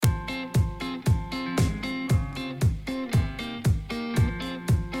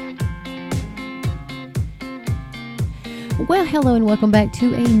Well, hello and welcome back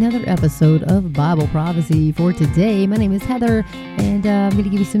to another episode of Bible Prophecy for today. My name is Heather, and I'm going to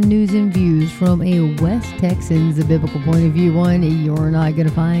give you some news and views from a West Texans biblical point of view, one you're not going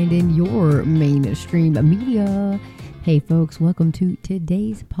to find in your mainstream media. Hey, folks, welcome to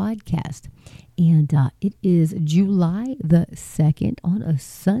today's podcast. And it is July the 2nd on a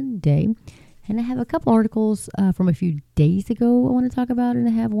Sunday. And I have a couple articles from a few days ago I want to talk about, and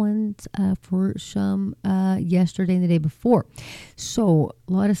I have ones for some yesterday and the day before. So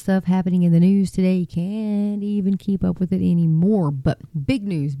a lot of stuff happening in the news today. You can't even keep up with it anymore. But big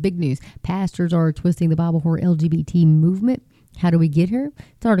news, big news. Pastors are twisting the Bible for LGBT movement. How do we get here?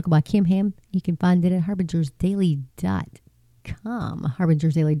 It's an article by Kim Ham. You can find it at harbingersdaily.com.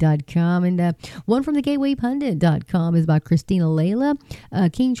 harbingersdaily.com, and one from the gatewaypundit.com is by Christina Layla.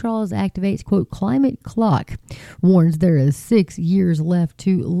 King Charles activates, quote, climate clock, warns there is 6 years left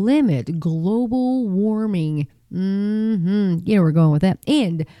to limit global warming. We're going with that.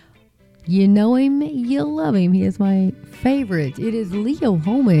 And you know him, you love him. He is my favorite. It is Leo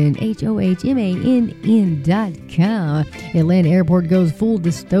Hohmann, HOHMANN.com. Atlanta Airport goes full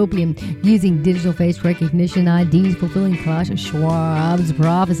dystopian using digital face recognition IDs, fulfilling Klaus Schwab's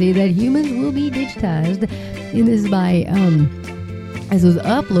prophecy that humans will be digitized. And this is by, this was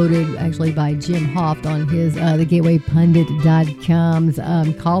uploaded actually by Jim Hoft on his the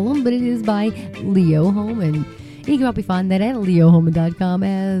gatewaypundit.com's column, but it is by Leo Hohmann. You can probably find that at leohohmann.com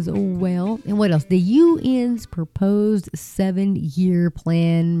as well. And what else? The UN's proposed 7-year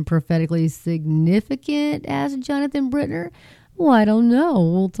plan prophetically significant, asked Jonathan Brittner. Well, I don't know.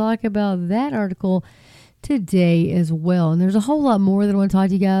 We'll talk about that article today as well. And there's a whole lot more that I want to talk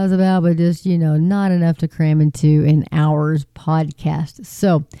to you guys about, but just, not enough to cram into an hour's podcast.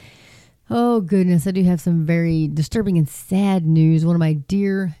 So, oh goodness, I do have some very disturbing and sad news. One of my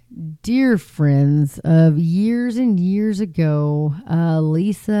dear friends of years and years ago,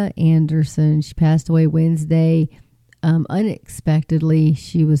 Lisa Anderson, she passed away Wednesday, unexpectedly.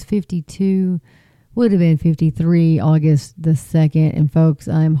 She was 52, would have been 53, August the 2nd. And folks,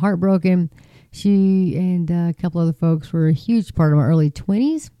 I'm heartbroken. She and a couple other folks were a huge part of my early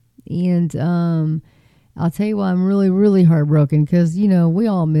 20s. And, I'll tell you why I'm really, really heartbroken, because, we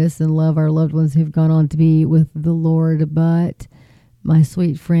all miss and love our loved ones who've gone on to be with the Lord, but my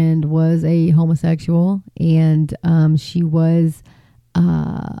sweet friend was a homosexual, and she was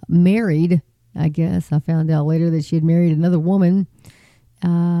married, I guess. I found out later that she had married another woman,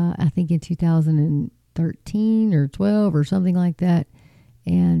 I think in 2013 or 12 or something like that,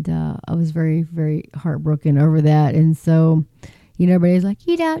 and I was very, very heartbroken over that. And so, everybody's like,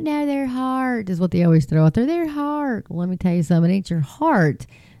 you don't know their heart, is what they always throw out there. Their heart. Well, let me tell you something. It ain't your heart.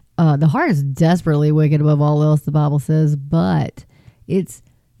 The heart is desperately wicked above all else, the Bible says, but it's,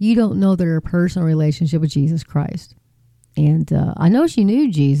 you don't know their personal relationship with Jesus Christ. And I know she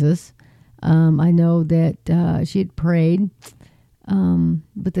knew Jesus. I know that she had prayed.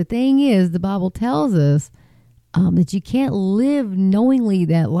 But the thing is, the Bible tells us that you can't live knowingly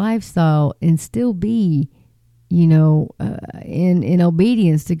that lifestyle and still be in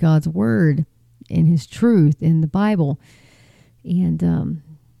obedience to God's word and his truth in the Bible. And,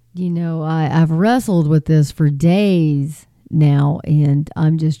 I've wrestled with this for days now, and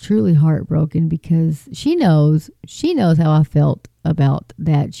I'm just truly heartbroken because she knows how I felt about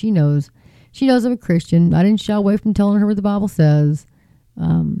that. She knows I'm a Christian. I didn't shy away from telling her what the Bible says.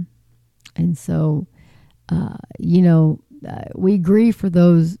 And so, we grieve for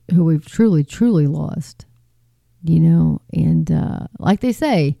those who we've truly, truly lost. And like they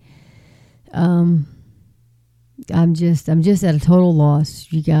say, I'm just at a total loss,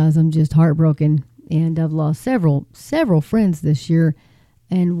 you guys. I'm just heartbroken, and I've lost several friends this year,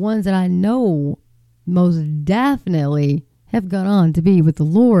 and ones that I know most definitely have gone on to be with the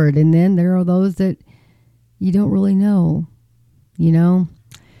Lord. And then there are those that you don't really know,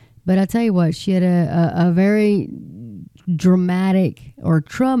 But I tell you what, she had a very dramatic or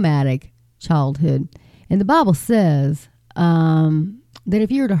traumatic childhood. And the Bible says that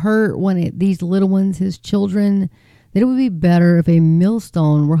if you were to hurt one of these little ones, his children, that it would be better if a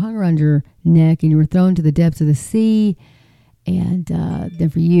millstone were hung around your neck and you were thrown to the depths of the sea, and than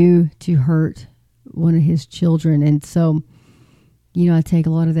for you to hurt one of his children. And so, I take a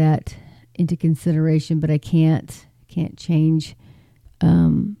lot of that into consideration, but I can't change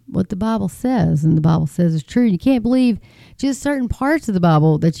what the Bible says. And the Bible says it's true. You can't believe just certain parts of the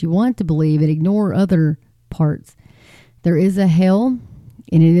Bible that you want to believe and ignore other parts. There is a hell,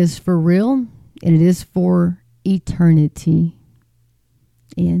 and it is for real, and it is for eternity.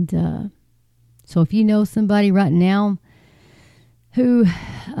 And so if you know somebody right now who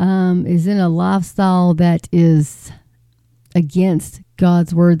is in a lifestyle that is against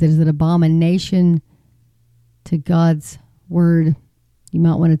God's word, that is an abomination to God's word, you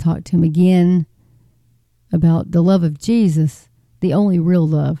might want to talk to him again about the love of Jesus, the only real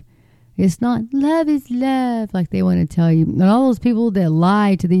love. It's not love is love like they want to tell you. And all those people that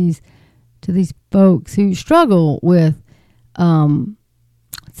lie to these folks who struggle with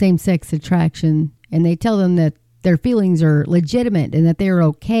same-sex attraction, and they tell them that their feelings are legitimate and that they're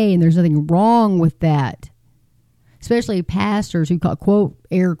okay and there's nothing wrong with that. Especially pastors who call, quote,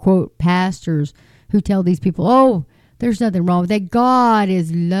 air quote, pastors who tell these people, oh, there's nothing wrong with that. God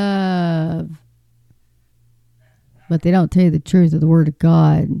is love. But they don't tell you the truth of the word of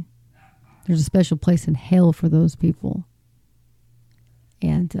God. There's a special place in hell for those people.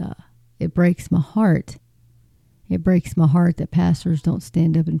 And it breaks my heart. It breaks my heart that pastors don't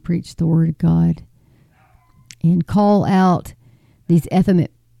stand up and preach the word of God and call out these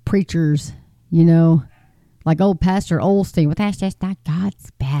effeminate preachers, you know, like old Pastor Olstein. Well, that's just not God's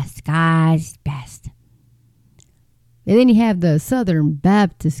best. God's best. And then you have the Southern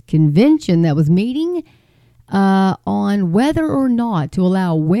Baptist Convention that was meeting on whether or not to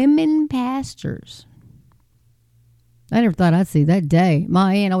allow women pastors. I never thought I'd see that day.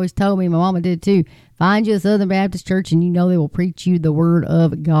 My aunt always told me, my mama did too, find you a Southern Baptist church and you know they will preach you the word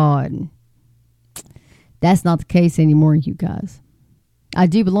of God. That's not the case anymore, you guys. I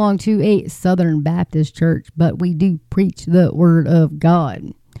do belong to a Southern Baptist church, but we do preach the word of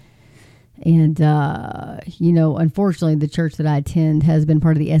God. And, you know, unfortunately, the church that I attend has been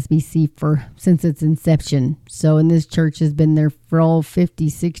part of the SBC since its inception. So, and this church has been there for all 50,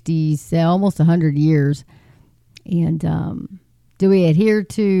 60, almost 100 years. And do we adhere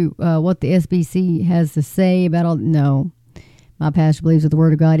to what the SBC has to say about all? No. My pastor believes that the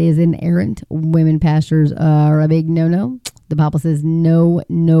word of God is inerrant. Women pastors are a big no-no. The Bible says no,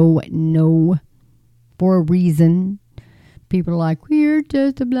 no, no, for a reason. People are like, we're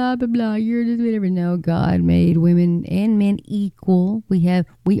just a blah, blah, blah. You're just whatever. No, God made women and men equal. We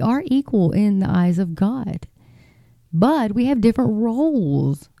are equal in the eyes of God. But we have different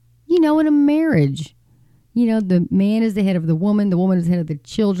roles. You know, in a marriage. You know, the man is the head of the woman is the head of the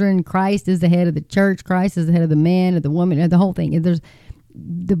children, Christ is the head of the church, Christ is the head of the man, of the woman, of the whole thing.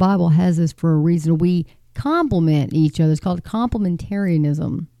 The Bible has this for a reason. We complement each other. It's called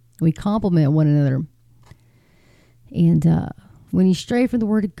complementarianism. We complement one another. And when you stray from the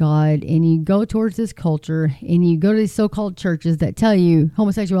word of God and you go towards this culture and you go to these so-called churches that tell you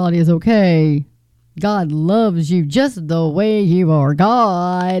homosexuality is okay, God loves you just the way you are,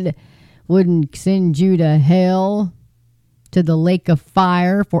 God wouldn't send you to hell, to the lake of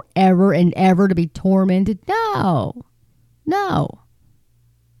fire forever and ever to be tormented. No.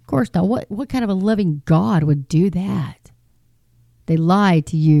 Of course not. What kind of a loving God would do that? They lie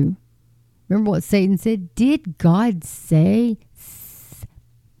to you. Remember what Satan said? Did God say?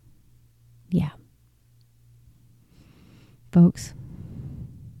 Yeah. Folks,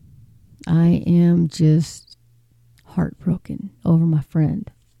 I am just heartbroken over my friend.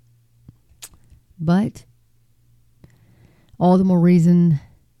 But all the more reason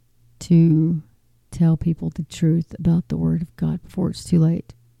to tell people the truth about the word of God before it's too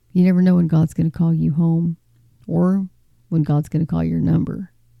late. You never know when God's going to call you home or when God's going to call your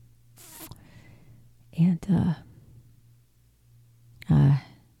number. And I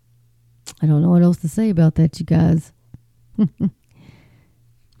don't know what else to say about that, you guys. I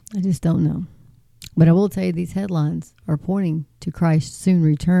just don't know. But I will tell you, these headlines are pointing to Christ's soon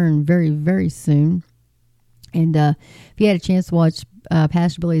return very, very soon. And if you had a chance to watch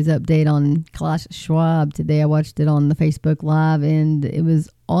Pastor Billy's update on Klaus Schwab today, I watched it on the Facebook Live, and it was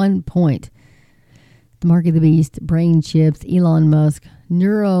on point. The mark of the beast, brain chips, Elon Musk,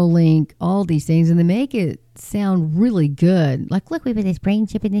 Neuralink, all these things, and they make it sound really good. Like, look, we put this brain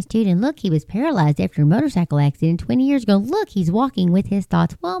chip in this dude, and look, he was paralyzed after a motorcycle accident 20 years ago. Look, he's walking with his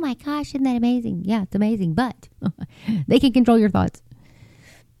thoughts. Oh my gosh, isn't that amazing? Yeah, it's amazing, but they can control your thoughts.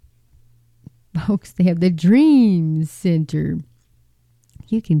 Folks, they have the Dream Center.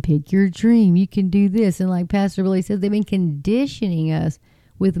 You can pick your dream. You can do this. And like Pastor Billy says, they've been conditioning us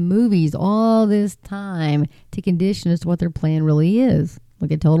with movies all this time to condition us to what their plan really is.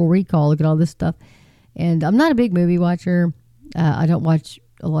 Look at Total Recall. Look at all this stuff. And I'm not a big movie watcher. I don't watch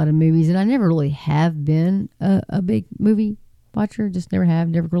a lot of movies, and I never really have been a big movie watcher. Just never have.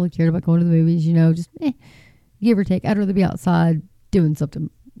 Never really cared about going to the movies, you know, just give or take. I'd rather be outside doing something,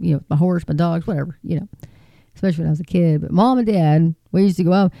 you know, with my horse, my dogs, whatever, you know, especially when I was a kid. But Mom and Dad, we used to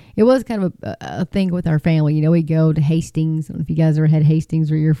go out. It was kind of a thing with our family. You know, we go to Hastings. I don't know if you guys ever had Hastings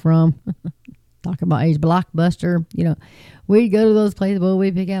where you're from. Talking about age Blockbuster, we'd go to those places. Well,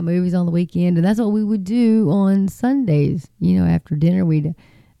 we'd pick out movies on the weekend, and that's what we would do on Sundays. After dinner, we'd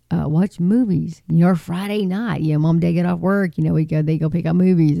watch movies. Or Friday night, mom and dad get off work. They go pick out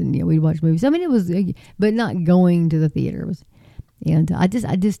movies, and we'd watch movies. I mean, it was, but not going to the theater was. And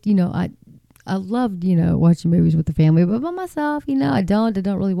I loved, watching movies with the family, but by myself, I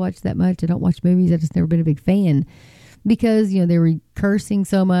don't really watch that much. I don't watch movies. I just never been a big fan. Because, they were cursing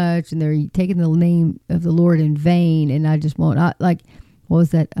so much and they're taking the name of the Lord in vain. And I just won't, what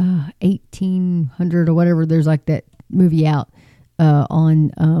was that, 1800 or whatever. There's like that movie out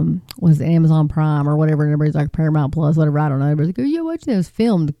on, was it Amazon Prime or whatever. And everybody's like Paramount Plus, whatever. I don't know. Everybody's like, oh, yeah, watch that. It was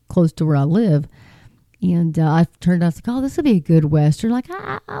filmed close to where I live. And I turned out to go, this would be a good Western. Like,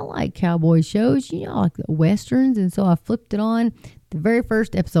 I like cowboy shows, I like the Westerns. And so I flipped it on. The very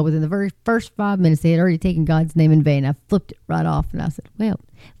first episode, within the very first 5 minutes, they had already taken God's name in vain. I flipped it right off, and I said, well,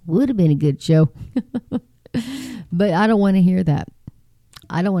 would have been a good show. But I don't want to hear that.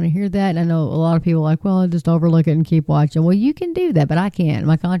 I don't want to hear that. And I know a lot of people are like, well, I'll just overlook it and keep watching. Well, you can do that, but I can't.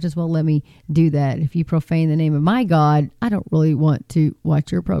 My conscience won't let me do that. If you profane the name of my God, I don't really want to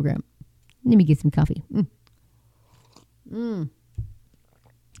watch your program. Let me get some coffee.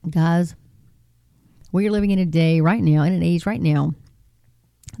 Guys, we're living in a day right now, in an age right now,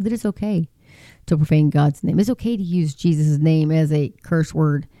 that it's okay to profane God's name. It's okay to use Jesus' name as a curse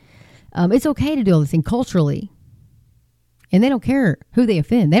word. It's okay to do all this thing culturally. And they don't care who they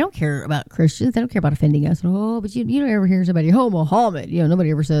offend. They don't care about Christians. They don't care about offending us. Oh, but you don't ever hear somebody, oh, Muhammad.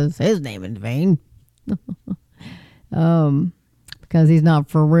 Nobody ever says his name in vain. Because he's not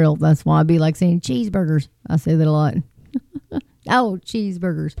for real. That's why I'd be like saying cheeseburgers. I say that a lot. Oh,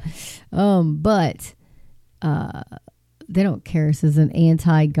 cheeseburgers. But they don't care. This is an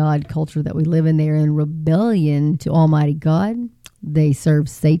anti-God culture that we live in. They're in rebellion to Almighty God. They serve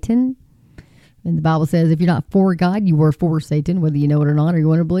Satan. And the Bible says if you're not for God, you are for Satan, whether you know it or not, or you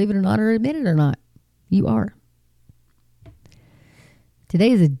want to believe it or not, or admit it or not. You are.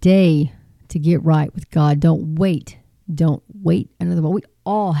 Today is a day to get right with God. Don't wait. Don't wait another moment. We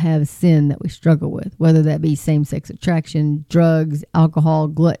all have sin that we struggle with, whether that be same-sex attraction, drugs, alcohol,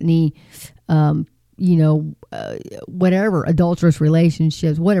 gluttony, whatever, adulterous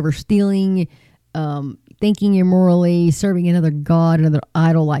relationships, whatever, stealing, thinking immorally, serving another god, another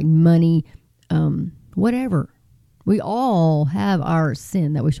idol like money, whatever. We all have our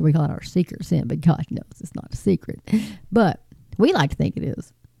sin that we call it our secret sin, but God knows it's not a secret. But we like to think it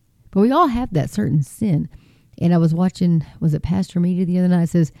is. But we all have that certain sin. And I was watching, was it Pastor Media the other night? It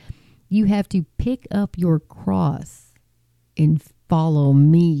says, you have to pick up your cross and follow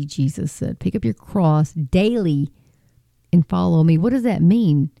me, Jesus said. Pick up your cross daily and follow me. What does that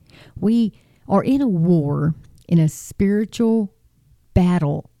mean? We are in a war, in a spiritual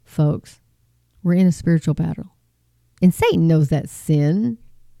battle, folks. We're in a spiritual battle. And Satan knows that sin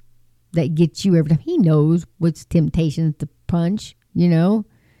that gets you every time. He knows which temptations to punch, to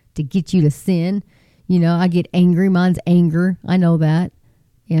get you to sin. I get angry. Mine's anger. I know that.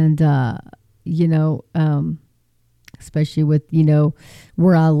 And, especially with,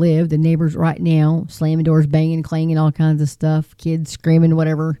 where I live, the neighbors right now, slamming doors, banging, clanging, all kinds of stuff, kids screaming,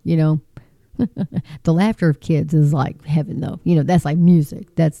 whatever, The laughter of kids is like heaven, though. That's like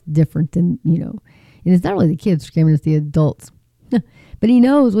music. That's different than, and it's not really the kids screaming, it's the adults. But he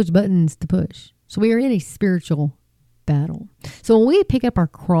knows which buttons to push. So we are in a spiritual battle. So when we pick up our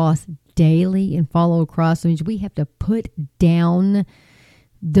cross daily and follow Christ, means we have to put down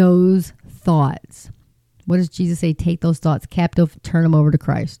those thoughts. What does Jesus say? Take those thoughts captive, turn them over to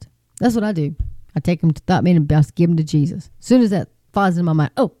Christ. That's what I do. I take them to thought man and best, give them to Jesus. As soon as that thought is in my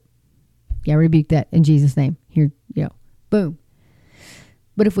mind, I rebuke that in Jesus' name. Here, boom.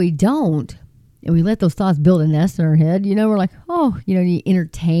 But if we don't, and we let those thoughts build a nest in our head, we're like, you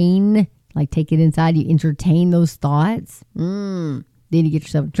entertain, like take it inside, you entertain those thoughts. Then you get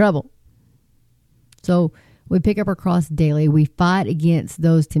yourself in trouble. So we pick up our cross daily. We fight against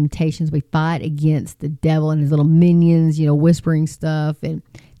those temptations. We fight against the devil and his little minions, whispering stuff and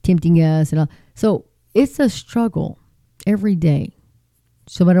tempting us. And all. So it's a struggle every day.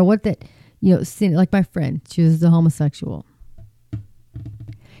 So no matter what that, sin, like my friend, she was a homosexual.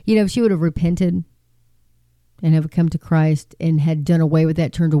 If she would have repented and have come to Christ and had done away with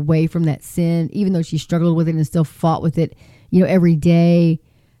that, turned away from that sin, even though she struggled with it and still fought with it, every day,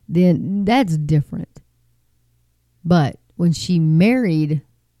 then that's different. But when she married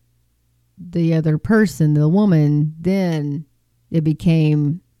the other person, the woman, then it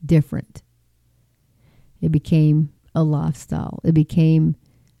became different. It became a lifestyle. It became,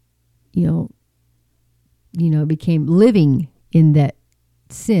 it became living in that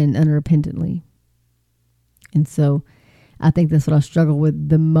sin unrepentantly. And so I think that's what I struggle with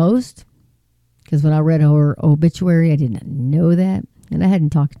the most, because when I read her obituary, I did not know that. And I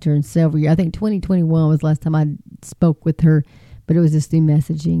hadn't talked to her in several years. I think 2021 was the last time I spoke with her, but it was just through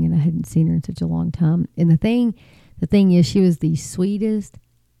messaging, and I hadn't seen her in such a long time. And the thing is, she was the sweetest,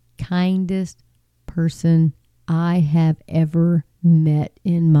 kindest person I have ever met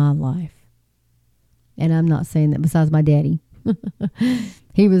in my life. And I'm not saying that besides my daddy.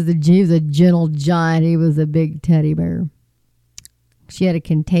 He was a gentle giant. He was a big teddy bear. She had a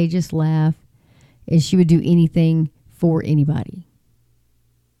contagious laugh, and she would do anything for anybody.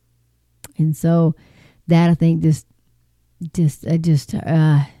 And so that, I think, just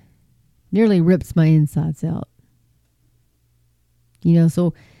nearly rips my insides out. You know,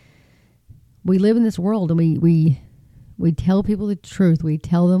 so we live in this world, and we tell people the truth. We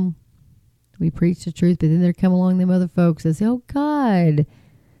tell them, we preach the truth, but then there come along them other folks that say, oh God,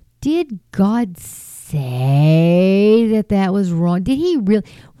 did God say that was wrong? Did he really?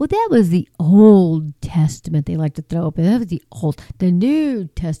 Well, that was the Old Testament they like to throw up. That was the New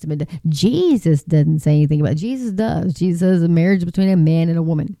Testament. Jesus doesn't say anything about it. Jesus does. Jesus says a marriage between a man and a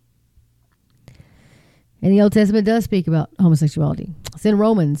woman. And the Old Testament does speak about homosexuality. It's in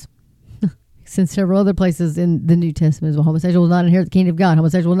Romans. Since several other places in the New Testament as well. Homosexual will not inherit the kingdom of God.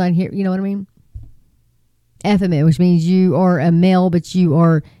 Homosexual will not inherit, you know what I mean? Effeminate, which means you are a male, but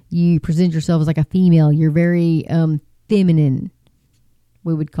you present yourself as like a female. You're very feminine.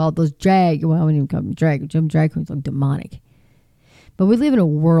 We would call those drag. Well, I wouldn't even call them drag. Drag queens like demonic. But we live in a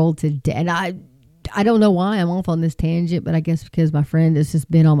world today, and I don't know why I'm off on this tangent, but I guess because my friend has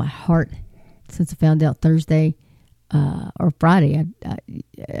just been on my heart since I found out Thursday or Friday.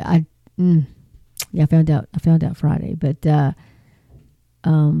 I found out Friday, but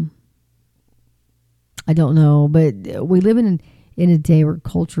I don't know. But we live in a day where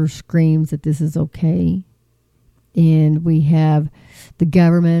culture screams that this is okay, and we have the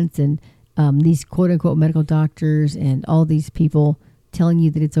governments and these quote unquote medical doctors and all these people telling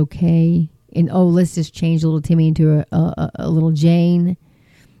you that it's okay, and let's just change little Timmy into a little Jane,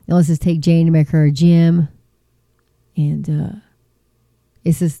 and let's just take Jane and make her a Jim, and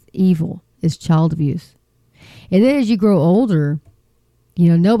it's just evil. It's child abuse. And then as you grow older, you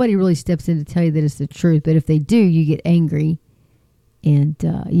know, nobody really steps in to tell you that it's the truth. But if they do, you get angry, and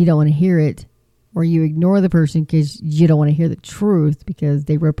you don't want to hear it, or you ignore the person because you don't want to hear the truth, because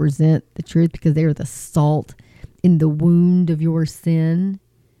they represent the truth, because they are the salt in the wound of your sin,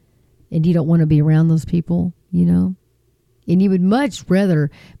 and you don't want to be around those people, you know. And you would much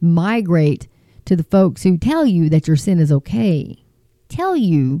rather migrate to the folks who tell you that your sin is okay. Tell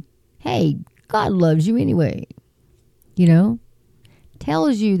you, hey, God loves you anyway. You know?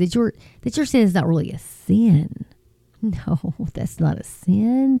 Tells you that your sin is not really a sin. No, that's not a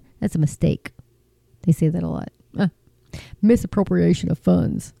sin. That's a mistake. They say that a lot. Misappropriation of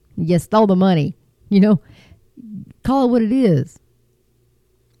funds. You stole the money. You know? Call it what it is.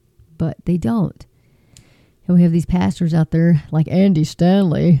 But they don't. And we have these pastors out there like Andy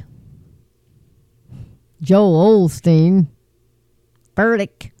Stanley, Joel Osteen,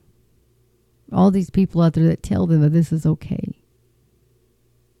 Burdick, all these people out there that tell them that this is okay,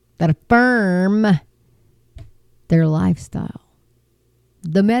 that affirm their lifestyle.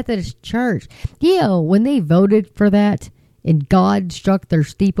 The Methodist Church, you know, when they voted for that and God struck their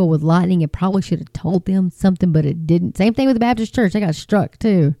steeple with lightning, it probably should have told them something, but it didn't. Same thing with the Baptist Church. They got struck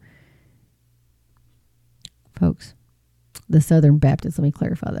too. Folks, the Southern Baptists, let me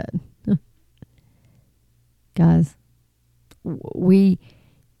clarify that. Guys, we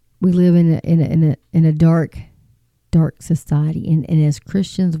live in a dark society, and as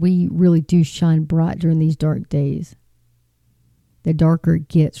Christians, we really do shine bright during these dark days. The darker it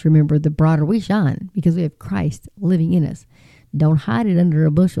gets, remember, the brighter we shine, because we have Christ living in us. Don't hide it under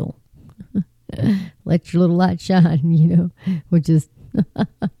a bushel. Let your little light shine, you know, which is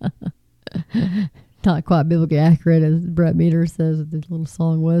not quite biblically accurate, as Brett Meter says the little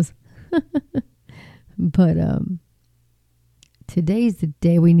song was. But today's the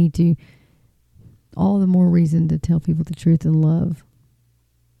day we need to, all the more reason to tell people the truth in love.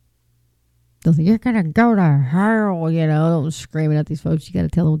 Don't say, you're going to go to hell, you know. Don't screaming at these folks. You got to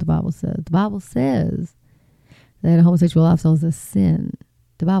tell them what the Bible says. The Bible says that a homosexual lifestyle is a sin.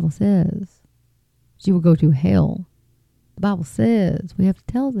 The Bible says you will go to hell. The Bible says we have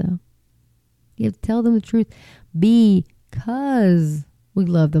to tell them. You have to tell them the truth because we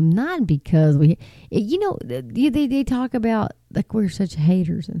love them, not because we, you know, they talk about like we're such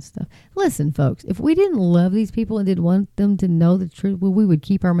haters and stuff. Listen, folks, if we didn't love these people and didn't want them to know the truth, well, we would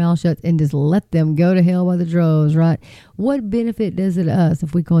keep our mouth shut and just let them go to hell by the droves, right? What benefit does it to us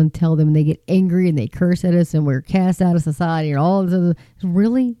if we go and tell them and they get angry and they curse at us and we're cast out of society and all this other?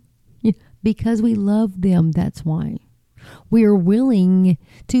 Really? Yeah, because we love them, that's why. We are willing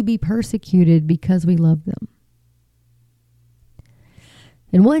to be persecuted because we love them.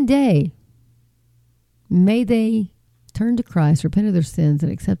 And one day, may they turn to Christ, repent of their sins,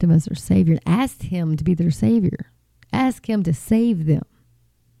 and accept Him as their Savior, and ask Him to be their Savior. Ask Him to save them.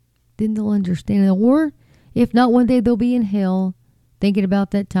 Then they'll understand it. Or, if not, one day they'll be in hell thinking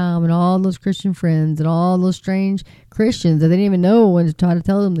about that time and all those Christian friends and all those strange Christians that they didn't even know when to try to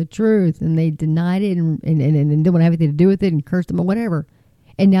tell them the truth, and they denied it and didn't want to have anything to do with it and cursed them or whatever.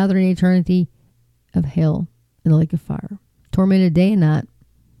 And now they're in eternity of hell in the lake of fire, tormented day and night,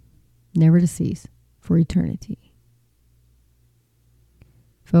 never to cease for eternity.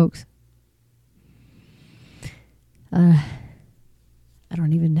 Folks, I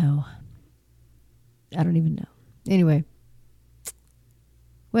don't even know. Anyway,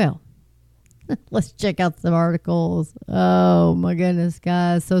 well, let's check out some articles. Oh, my goodness,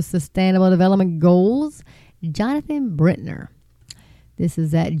 guys. So, Sustainable Development Goals, Jonathan Brentner. This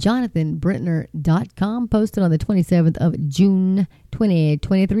is at jonathanbrentner.com, posted on the 27th of June,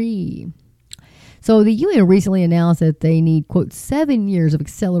 2023. So the UN recently announced that they need, quote, 7 years of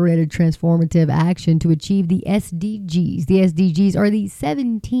accelerated transformative action to achieve the SDGs. The SDGs are the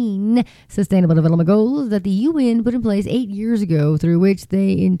 17 Sustainable Development Goals that the UN put in place 8 years ago, through which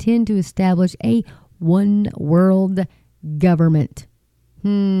they intend to establish a one world government.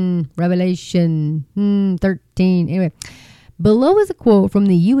 Revelation 13. Anyway. Below is a quote from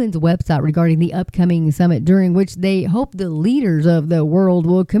the UN's website regarding the upcoming summit, during which they hope the leaders of the world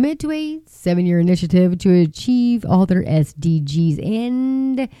will commit to a 7-year initiative to achieve all their SDGs.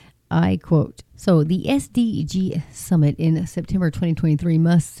 And I quote, so the SDG summit in September 2023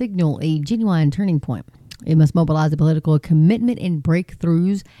 must signal a genuine turning point. It must mobilize the political commitment and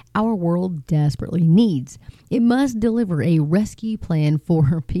breakthroughs our world desperately needs. It must deliver a rescue plan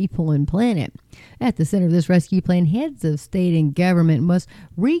for people and planet. At the center of this rescue plan, heads of state and government must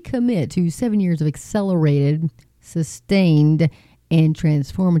recommit to 7 years of accelerated, sustained, and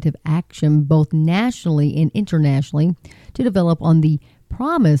transformative action, both nationally and internationally, to develop on the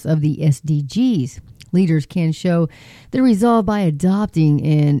promise of the SDGs. Leaders can show the resolve by adopting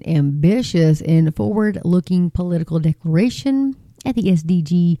an ambitious and forward-looking political declaration at the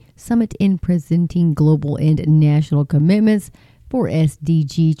SDG Summit and presenting global and national commitments for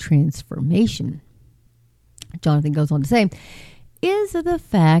SDG transformation. Jonathan goes on to say, is the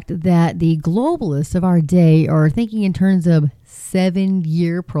fact that the globalists of our day are thinking in terms of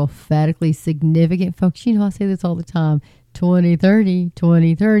 7-year prophetically significant, folks, you know I say this all the time, 2030,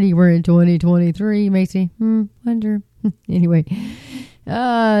 we're in 2023. Makes me wonder. Anyway,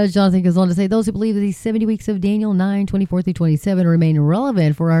 Jonathan goes on to say, those who believe that these 70 weeks of Daniel 9:24 through 27 remain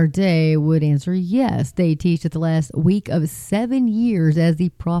relevant for our day would answer yes. They teach that the last week of 7 years, as the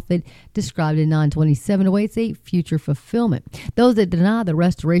prophet described in 9:27, awaits a future fulfillment. Those that deny the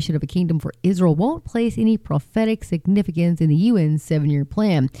restoration of a kingdom for Israel won't place any prophetic significance in the UN's 7-year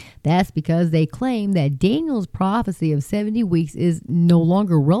plan. That's because they claim that Daniel's prophecy of 70 weeks is no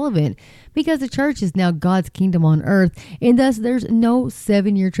longer relevant because the church is now God's kingdom on earth, and thus there's no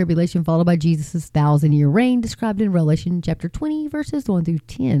 7-year tribulation followed by Jesus' 1,000-year reign described in Revelation chapter 20, verses 1 through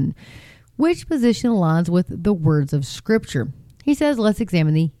 10, which position aligns with the words of Scripture. He says, let's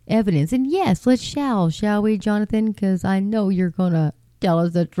examine the evidence. And yes, shall we, Jonathan? Because I know you're going to tell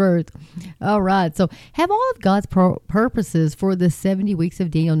us the truth. All right. So have all of God's purposes for the 70 weeks of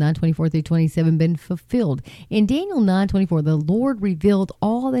Daniel 9:24 through 27 been fulfilled? In Daniel 9:24, the Lord revealed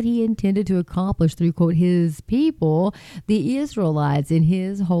all that he intended to accomplish through, quote, his people, the Israelites, in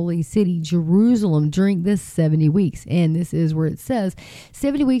his holy city, Jerusalem, during this 70 weeks. And this is where it says,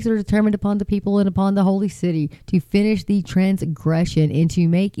 70 weeks are determined upon the people and upon the holy city to finish the transgression and to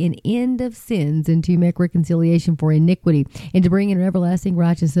make an end of sins and to make reconciliation for iniquity and to bring in everlasting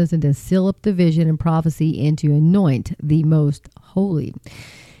righteousness and to seal up the vision and prophecy and to anoint the most holy.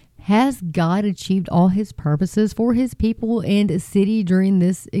 Has God achieved all his purposes for his people and city during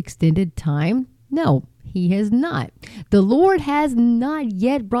this extended time? No, He has not. The Lord has not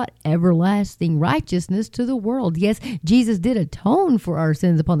yet brought everlasting righteousness to the world. Yes, Jesus did atone for our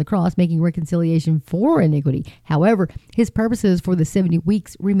sins upon the cross, making reconciliation for iniquity. However, his purposes for the 70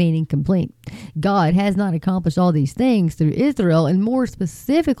 weeks remain incomplete. God has not accomplished all these things through Israel, and more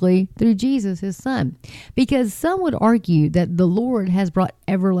specifically through Jesus, his son. Because some would argue that the Lord has brought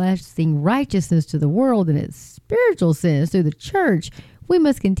everlasting righteousness to the world in its spiritual sense through the church, we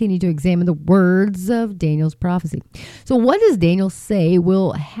must continue to examine the words of Daniel's prophecy. So what does Daniel say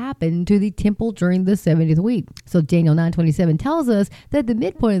will happen to the temple during the 70th week? So Daniel 9:27 tells us that the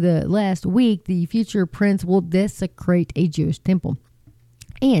midpoint of the last week, the future prince will desecrate a Jewish temple.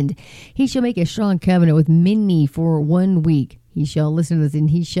 And he shall make a strong covenant with many for 1 week. He shall, listen to this, and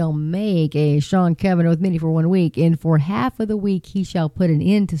he shall make a strong covenant with many for 1 week, and for half of the week he shall put an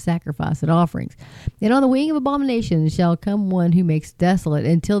end to sacrifice and offerings. And on the wing of abomination shall come one who makes desolate,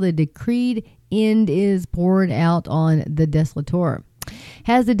 until the decreed end is poured out on the desolator.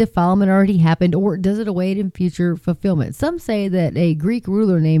 Has the defilement already happened, or does it await in future fulfillment? Some say that a Greek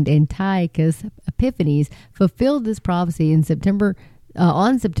ruler named Antiochus Epiphanes fulfilled this prophecy on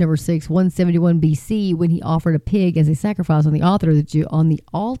September 6, 171 BC, when he offered a pig as a sacrifice on the altar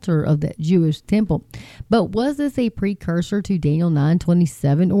of the Jewish temple. But was this a precursor to Daniel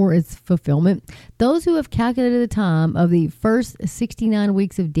 9:27 or its fulfillment? Those who have calculated the time of the first 69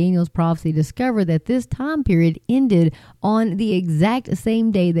 weeks of Daniel's prophecy discover that this time period ended on the exact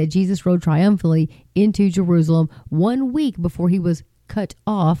same day that Jesus rode triumphantly into Jerusalem, 1 week before he was cut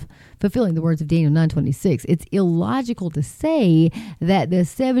off, fulfilling the words of Daniel 9:26. It's illogical to say that the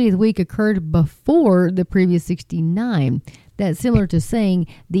 70th week occurred before the previous 69. That's similar to saying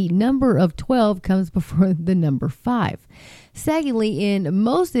the number of 12 comes before the number 5. Secondly, and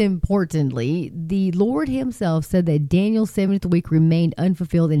most importantly, the Lord himself said that Daniel's 70th week remained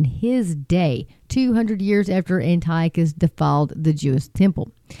unfulfilled in his day, 200 years after Antiochus defiled the Jewish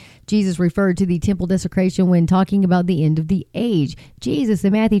temple. Jesus referred to the temple desecration when talking about the end of the age. Jesus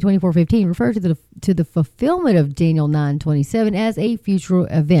in Matthew 24:15 referred to the fulfillment of Daniel 9:27 as a future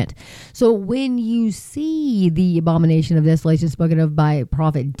event. So when you see the abomination of desolation spoken of by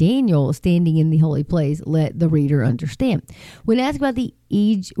prophet Daniel standing in the holy place, let the reader understand. When he asked about the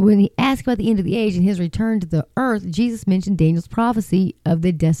end of the age and his return to the earth, Jesus mentioned Daniel's prophecy of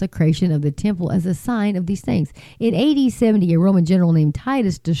the desecration of the temple as a sign of these things. In AD 70, a Roman general named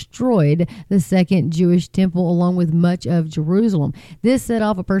Titus destroyed the second Jewish temple along with much of Jerusalem. This set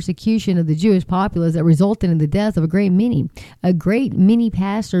off a persecution of the Jewish populace that resulted in the death of a great many. A great many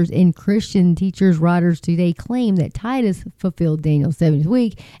pastors and Christian teachers, writers today claim that Titus fulfilled Daniel's 70th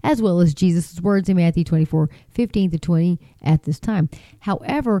week, as well as Jesus' words in Matthew 24:15-20 at this time.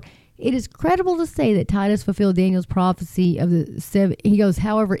 However, it is credible to say that Titus fulfilled Daniel's prophecy of the seven. He goes,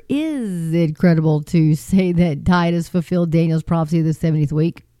 however, is it credible to say that Titus fulfilled Daniel's prophecy of the 70th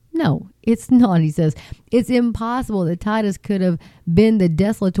week? No, it's not. He says it's impossible that Titus could have been the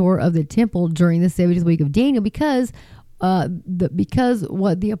desolator of the temple during the 70th week of Daniel because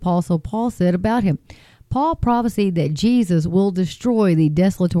what the Apostle Paul said about him. Paul prophesied that Jesus will destroy the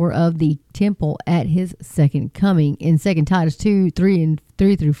desolator of the temple at his second coming. In 2 Titus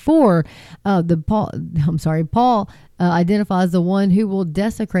 2:3-4, Paul identifies the one who will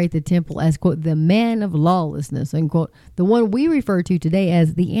desecrate the temple as, quote, the man of lawlessness, unquote, the one we refer to today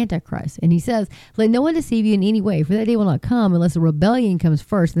as the Antichrist. And he says, let no one deceive you in any way, for that day will not come unless a rebellion comes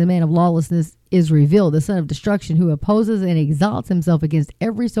first, and the man of lawlessness is revealed, the son of destruction, who opposes and exalts himself against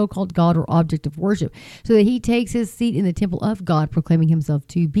every so-called God or object of worship, so that he takes his seat in the temple of God, proclaiming himself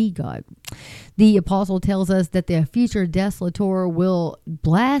to be God. The apostle tells us that the future desolator will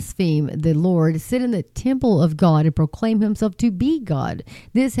blaspheme the Lord, sit in the temple of God, and proclaim himself to be God.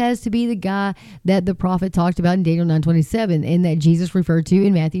 This has to be the guy that the prophet talked about in Daniel 9:27 and that Jesus referred to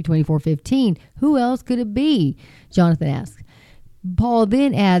in Matthew 24:15. Who else could it be? Jonathan asks. Paul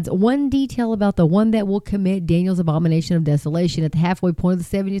then adds one detail about the one that will commit Daniel's abomination of desolation at the halfway point of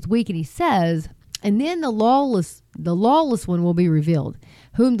the 70th week, and he says, and then the lawless one will be revealed,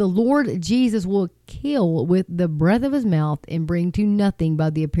 whom the Lord Jesus will kill with the breath of his mouth and bring to nothing by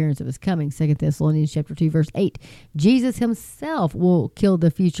the appearance of his coming. 2 Thessalonians chapter 2, verse 8. Jesus himself will kill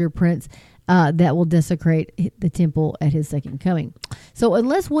the future prince that will desecrate the temple at his second coming. So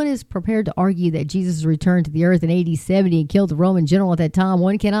unless one is prepared to argue that Jesus returned to the earth in AD 70 and killed the Roman general at that time,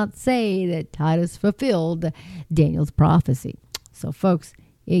 one cannot say that Titus fulfilled Daniel's prophecy. So folks,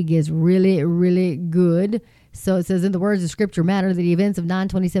 it gets really, really good. So it says, in the words of Scripture matter, that the events of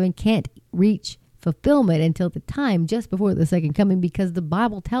 9:27 can't reach fulfillment until the time just before the second coming, because the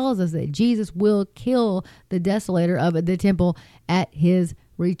Bible tells us that Jesus will kill the desolator of the temple at his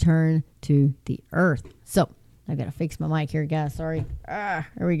return to the earth. So I gotta fix my mic here, guys. Sorry. There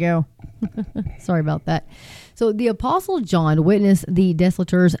we go. Sorry about that. So the Apostle John witnessed the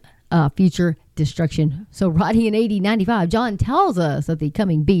desolator's future destruction. So writing in AD 95, John tells us that the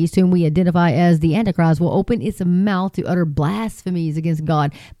coming beast, whom we identify as the Antichrist, will open its mouth to utter blasphemies against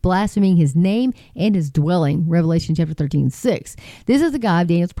God, blaspheming his name and his dwelling. Revelation chapter 13:6. This is the guy of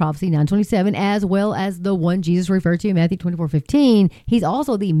Daniel's prophecy 9:27, as well as the one Jesus referred to in Matthew 24:15. He's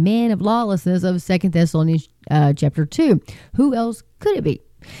also the man of lawlessness of 2 Thessalonians chapter 2. Who else could it be?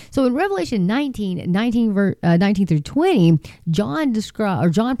 So in Revelation 19 through 20, John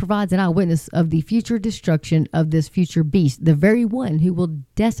provides an eyewitness of the future destruction of this future beast, the very one who will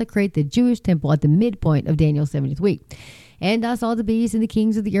desecrate the Jewish temple at the midpoint of Daniel's 70th week. And I saw the beast and the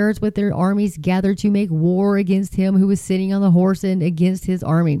kings of the earth with their armies gathered to make war against him who was sitting on the horse and against his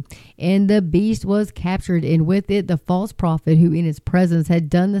army. And the beast was captured, and with it the false prophet who in his presence had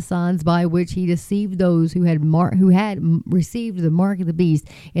done the signs by which he deceived those who had received the mark of the beast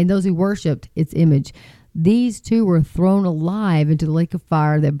and those who worshipped its image. These two were thrown alive into the lake of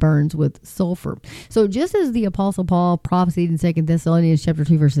fire that burns with sulfur. So just as the Apostle Paul prophesied in 2 Thessalonians chapter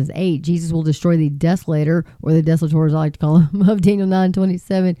 2, verses 8, Jesus will destroy the desolator, or the desolator as I like to call him, of Daniel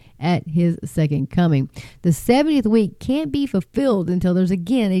 9:27 at his second coming. The 70th week can't be fulfilled until there's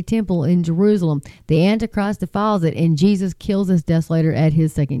again a temple in Jerusalem. The Antichrist defiles it, and Jesus kills this desolator at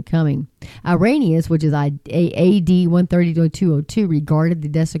his second coming. Irenaeus, which is AD 130 to 202, regarded the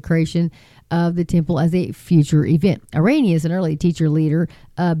desecration of the temple as a future event. Irenaeus, an early teacher leader,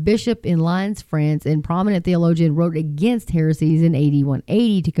 bishop in Lyons, France, and prominent theologian, wrote against heresies in AD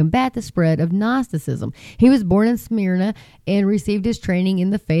 180 to combat the spread of Gnosticism. He was born in Smyrna and received his training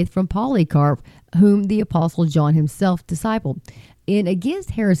in the faith from Polycarp, whom the Apostle John himself discipled. In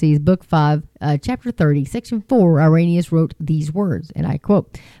Against Heresies, Book 5, Chapter 30, Section 4, Irenaeus wrote these words, and I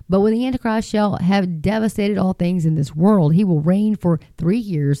quote, "But when the Antichrist shall have devastated all things in this world, he will reign for 3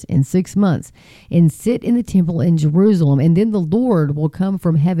 years and 6 months, and sit in the temple in Jerusalem. And then the Lord will come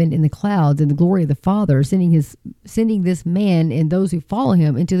from heaven in the clouds in the glory of the Father, sending this man and those who follow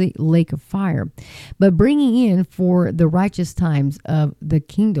him into the lake of fire, but bringing in for the righteous times of the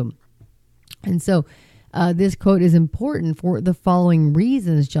kingdom." And so, this quote is important for the following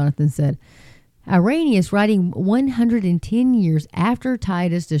reasons, Jonathan said. Irenaeus, writing 110 years after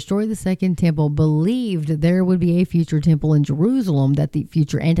Titus destroyed the second temple, believed there would be a future temple in Jerusalem that the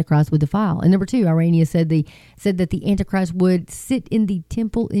future Antichrist would defile. And number two, Irenaeus said that the Antichrist would sit in the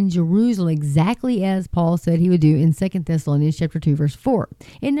temple in Jerusalem, exactly as Paul said he would do in 2 Thessalonians chapter 2, verse 4.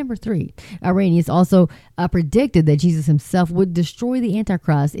 And number three, Irenaeus also predicted that Jesus himself would destroy the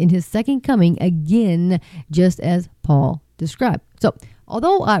Antichrist in his second coming again, just as Paul described. So,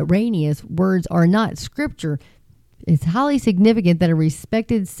 although Irenaeus' words are not scripture, it's highly significant that a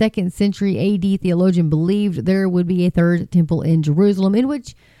respected 2nd century AD theologian believed there would be a third temple in Jerusalem in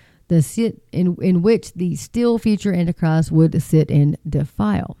which the still future Antichrist would sit and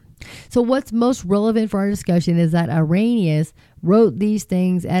defile. So what's most relevant for our discussion is that Irenaeus wrote these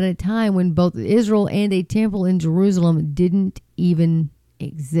things at a time when both Israel and a temple in Jerusalem didn't even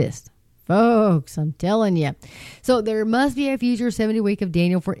exist. Folks, I'm telling you. So there must be a future 70 week of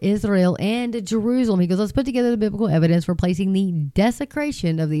Daniel for Israel and Jerusalem. He goes, let's put together the biblical evidence for placing the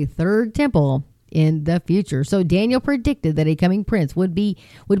desecration of the third temple in the future. So Daniel predicted that a coming prince would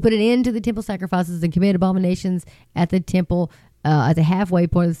put an end to the temple sacrifices and commit abominations at the temple at the halfway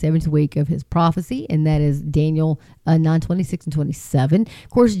point of the 7th week of his prophecy, and that is Daniel 9:26 and 27. Of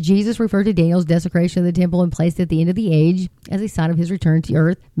course, Jesus referred to Daniel's desecration of the temple and placed it at the end of the age as a sign of his return to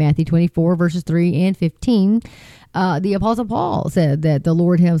earth, Matthew 24, verses 3 and 15. The Apostle Paul said that the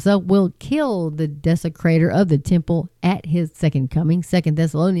Lord himself will kill the desecrator of the temple at his second coming, 2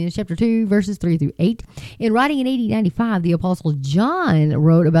 Thessalonians chapter 2, verses 3 through 8. In writing in AD 95, the Apostle John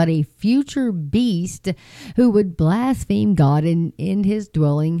wrote about a future beast who would blaspheme God in his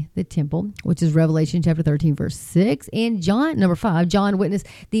dwelling, the temple, which is Revelation chapter 13, verse 6. And number 5, John witnessed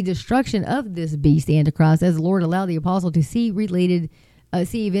the destruction of this beast, the Antichrist, as the Lord allowed the apostle to see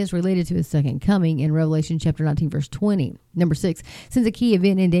events related to his second coming in Revelation chapter 19, verse 20. Number 6, since a key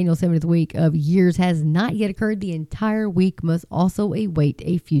event in Daniel's 70th week of years has not yet occurred, the entire week must also await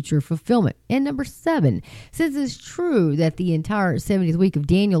a future fulfillment. And number 7, since it's true that the entire 70th week of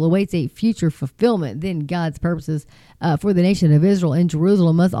Daniel awaits a future fulfillment, then God's purposes for the nation of Israel and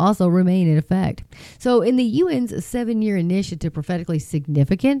Jerusalem must also remain in effect. So in the UN's 7-year initiative prophetically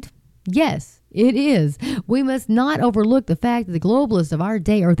significant? Yes, It is. We must not overlook the fact that the globalists of our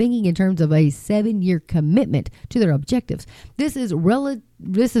day are thinking in terms of a 7-year commitment to their objectives. This is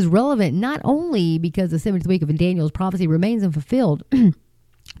relevant not only because the 7th week of Daniel's prophecy remains unfulfilled,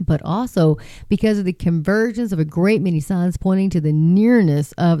 but also because of the convergence of a great many signs pointing to the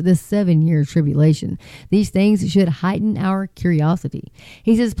nearness of the 7-year tribulation. These things should heighten our curiosity.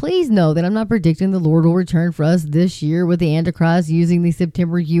 He says, please know that I'm not predicting the Lord will return for us this year with the Antichrist using the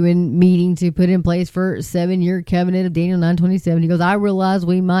September UN meeting to put in place for 7-year covenant of Daniel 9:27. He goes, I realize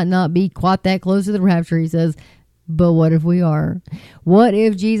we might not be quite that close to the rapture, he says, but what if we are? What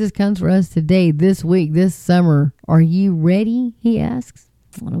if Jesus comes for us today, this week, this summer? Are you ready? He asks.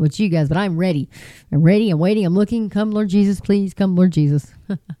 I don't know about you guys, but I'm ready. I'm ready. I'm waiting. I'm looking. Come, Lord Jesus, please. Come, Lord Jesus.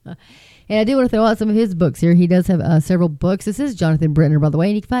 And I do want to throw out some of his books here. He does have several books. This is Jonathan Brittner, by the way,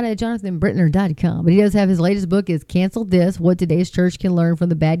 and you can find it at jonathanbrittner.com. But he does have his latest book is Cancel This, What Today's Church Can Learn from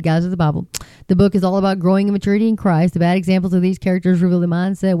the Bad Guys of the Bible. The book is all about growing in maturity in Christ. The bad examples of these characters reveal the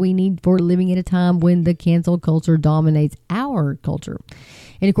mindset we need for living at a time when the cancel culture dominates our culture.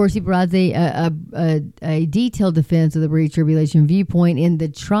 And, of course, he provides a detailed defense of the pre-tribulation viewpoint in the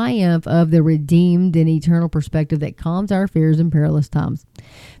triumph of the redeemed and eternal perspective that calms our fears in perilous times.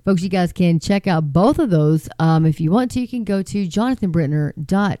 Folks, you guys can check out both of those. If you want to, you can go to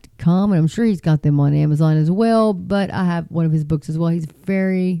jonathanbrittner.com, and I'm sure he's got them on Amazon as well, but I have one of his books as well. He's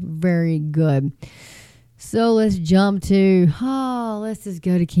very, very good. So let's jump to, let's just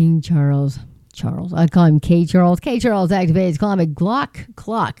go to King Charles. I call him K. Charles. K. Charles activates his climate Glock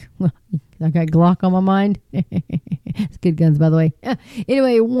clock. I got Glock on my mind. It's good guns, by the way.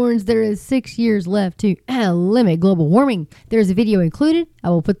 Anyway, it warns there is 6 years left to limit global warming. There's a video included. I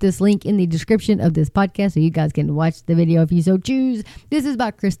will put this link in the description of this podcast so you guys can watch the video if you so choose. This is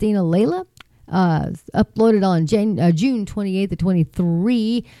by Christina Layla. Uploaded on June 28th of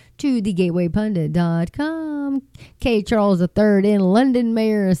 23 to thegatewaypundit.com. K. Charles III in London,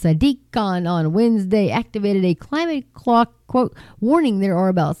 Mayor Sadiq Khan on Wednesday activated a climate clock, quote, warning there are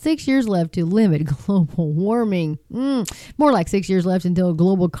about 6 years left to limit global warming. More like 6 years left until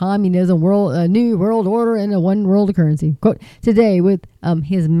global communism, a new world order, and a one world currency. Quote, today with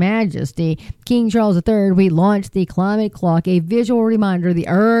His Majesty King Charles III, we launched the climate clock, a visual reminder of the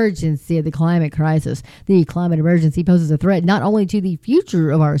urgency of the climate crisis. The climate emergency poses a threat not only to the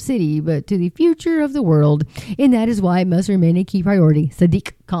future of our city, but to the future of the world. And that is why it must remain a key priority,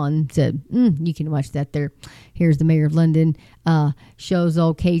 Sadiq Khan said. You can watch that there. Here's the mayor of London. Shows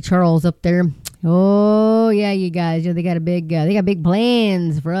old K. Charles up there. Oh, yeah, you guys. They got they got big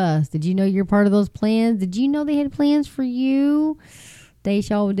plans for us. Did you know you're part of those plans? Did you know they had plans for you? They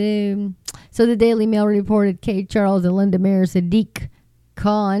sure do. So the Daily Mail reported K. Charles and London Mayor Sadiq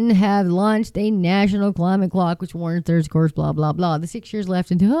Khan have launched a national climate clock, which warns there's, of course, blah, blah, blah. The 6 years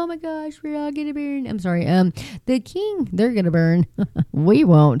left until, oh my gosh, we're all going to burn. I'm sorry. The king, they're going to burn. We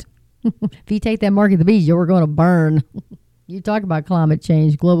won't. If you take that mark of the beast, you're going to burn. You talk about climate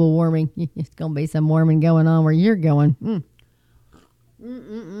change, global warming. It's going to be some warming going on where you're going.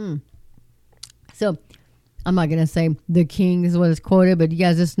 So, I'm not going to say the king is what is quoted, but you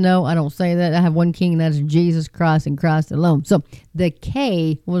guys just know I don't say that. I have one king, and that's Jesus Christ and Christ alone. So the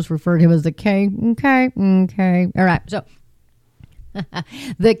K was referred to as the K. Okay. All right. So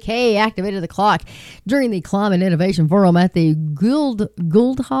the K activated the clock during the Climate Innovation Forum at the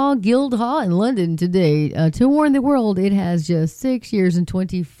Guildhall in London today to warn the world it has just 6 years and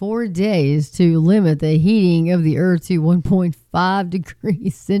 24 days to limit the heating of the Earth to 1.5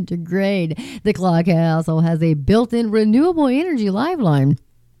 degrees centigrade. The clock also has a built-in renewable energy lifeline,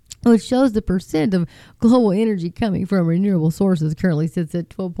 which shows the percent of global energy coming from renewable sources currently sits at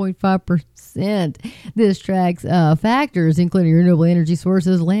 12.5%. This tracks factors including renewable energy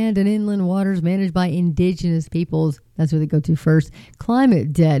sources, land and inland waters managed by indigenous peoples. That's where they go to first.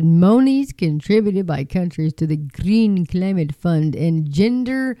 Climate debt, monies contributed by countries to the Green Climate Fund, and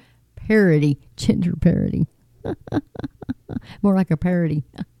gender parity. More like a parody,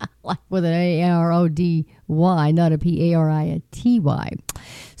 like with an A-R-O-D-Y, not a P-A-R-I-T-Y.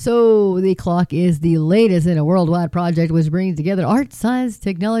 So the clock is the latest in a worldwide project which brings together art, science,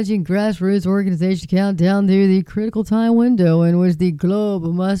 technology, and grassroots organizations to count down to the critical time window in which the globe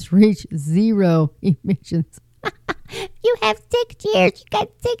must reach zero emissions. You have 6 years. You got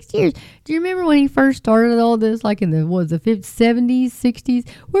 6 years. Do you remember when he first started all this, like in the 50s, 70s, 60s?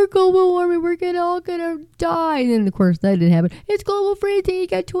 We're global warming. We're all going to die. And then, of course, that didn't happen. It's global freezing. You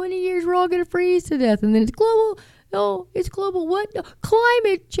got 20 years. We're all going to freeze to death. And then it's global. No, it's global what? No,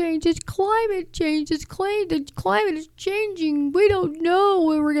 climate change. It's climate change. It's the climate is changing. We don't know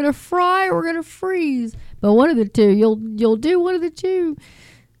when we're going to fry or we're going to freeze. But one of the two. You'll do one of the two.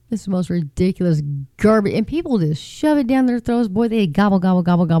 This is the most ridiculous garbage. And people just shove it down their throats. Boy, they gobble, gobble,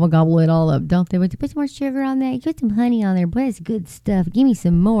 gobble, gobble, gobble it all up, don't they? But put some more sugar on that. Put some honey on there. Boy, it's good stuff. Give me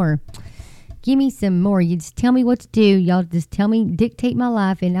some more. Give me some more. You just tell me what to do. Y'all just tell me, dictate my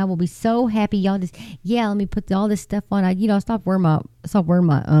life, and I will be so happy. Y'all just, let me put all this stuff on. I stopped wearing my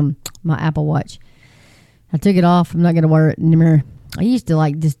Apple Watch. I took it off. I'm not going to wear it anymore. I used to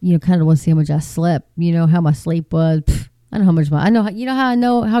kind of want to see how much I slept, how my sleep was. I know how much how I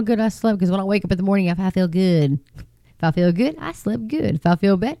know how good I slept, because when I wake up in the morning, if I feel good, I slept good. If I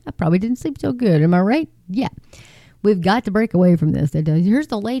feel bad, I probably didn't sleep so good. Am I right? Yeah. We've got to break away from this. Here's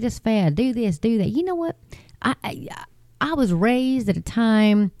the latest fad. Do this, do that. You know what? I was raised at a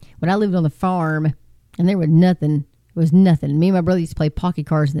time when I lived on the farm, and there was nothing. It was nothing. Me and my brother used to play pocket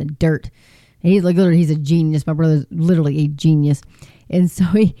cars in the dirt. And he's a genius. My brother's literally a genius. And so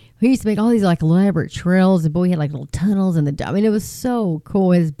he used to make all these elaborate trails. And boy, he had little tunnels in the. It was so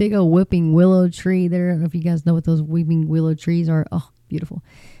cool. His big old whipping willow tree there. I don't know if you guys know what those weeping willow trees are. Oh, beautiful.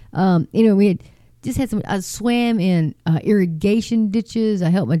 We had just had I swam in irrigation ditches. I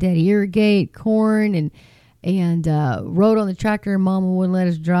helped my daddy irrigate corn and rode on the tractor. Mama wouldn't let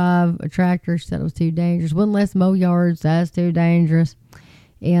us drive a tractor. She said it was too dangerous. Wouldn't let us mow yards. That's too dangerous.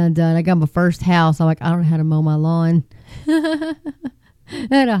 And I got my first house. I'm like, I don't know how to mow my lawn. I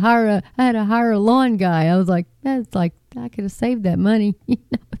had to hire a lawn guy. I was like, I could have saved that money.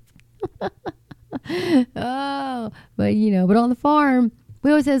 Oh, but on the farm, we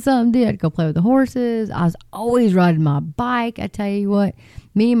always had something to do. I'd go play with the horses. I was always riding my bike. I tell you what,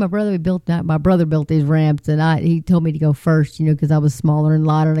 me and my brother, my brother built these ramps, and he told me to go first, because I was smaller and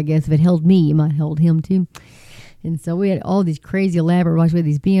lighter, and I guess if it held me, it might hold him too. And so we had all these crazy elaborate rides. We had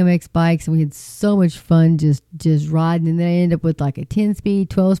these BMX bikes, and we had so much fun just riding. And then I ended up with a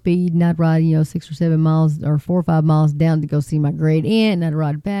 10-speed, 12-speed, and I'd ride, 6 or 7 miles or 4 or 5 miles down to go see my great aunt, and I'd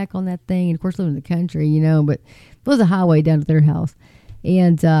ride back on that thing. And of course, living in the country, but it was a highway down to their house,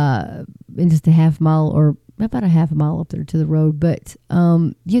 and just a half mile or about a half a mile up there to the road. But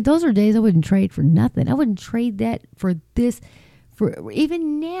those are days I wouldn't trade for nothing. I wouldn't trade that for this. For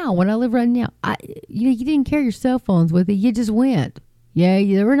even now, when I live right now, you didn't carry your cell phones with you. You just went. Yeah,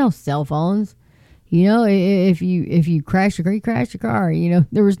 there were no cell phones. If you crashed your car, you crashed your car.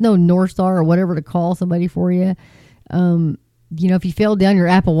 There was no North Star or whatever to call somebody for you. If you fell down, your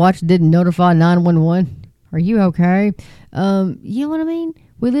Apple Watch didn't notify 911. Are you okay? You know what I mean?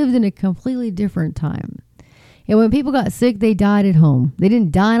 We lived in a completely different time. And when people got sick, they died at home. They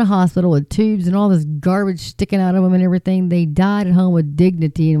didn't die in a hospital with tubes and all this garbage sticking out of them and everything. They died at home with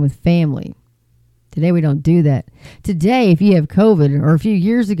dignity and with family. Today, we don't do that. Today, if you have COVID, or a few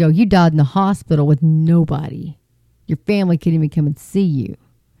years ago, you died in the hospital with nobody. Your family couldn't even come and see you.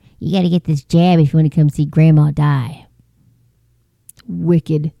 You got to get this jab if you want to come see Grandma die.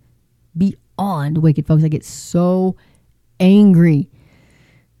 Wicked. Beyond wicked, folks. I get so angry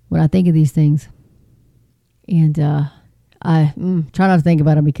when I think of these things. And I try not to think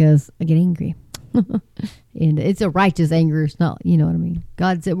about it because I get angry. And it's a righteous anger. It's not, you know what I mean?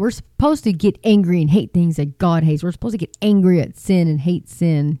 God said we're supposed to get angry and hate things that God hates. We're supposed to get angry at sin and hate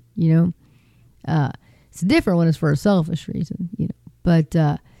sin, It's different when it's for a selfish reason, But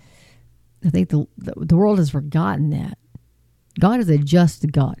I think the world has forgotten that. God is a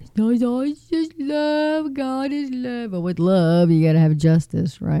just God. No, it's just love. God is love. But with love, you got to have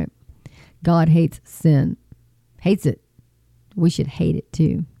justice, right? God hates sin. Hates it. We should hate it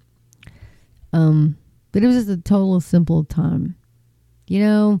too. But it was just a total simple time.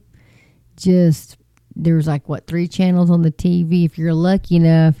 Just there was 3 channels on the TV. If you're lucky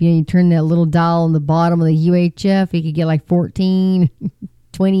enough, you turn that little dial on the bottom of the UHF, you could get 14,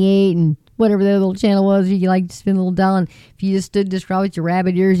 28, and whatever the little channel was. You could spin a little dial, and if you just stood just right with your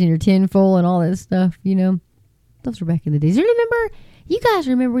rabbit ears and your tinfoil and all that stuff, those were back in the days. You guys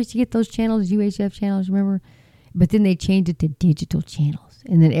remember we used to get those channels, UHF channels, remember? But then they changed it to digital channels.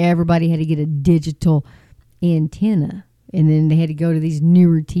 And then everybody had to get a digital antenna. And then they had to go to these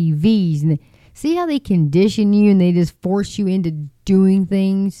newer TVs. And see how they condition you and they just force you into doing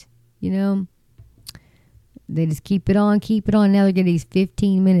things, They just keep it on. Now they're getting these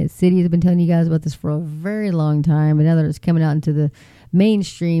 15-minute cities. I've been telling you guys about this for a very long time. But now that it's coming out into the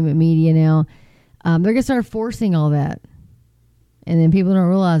mainstream media now, they're going to start forcing all that. And then people don't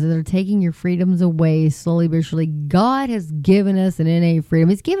realize that they're taking your freedoms away slowly but surely. God has given us an innate freedom.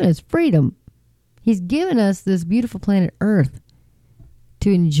 He's given us freedom. He's given us this beautiful planet Earth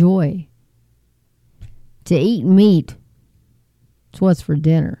to enjoy, to eat meat. It's what's for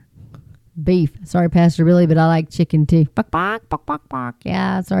dinner. Beef. Sorry, Pastor Billy, but I like chicken too. Bok, bok, bok, bok, bok.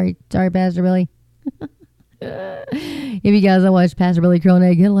 Yeah, sorry, Pastor Billy. If you guys don't watch Pastor Billy Crone,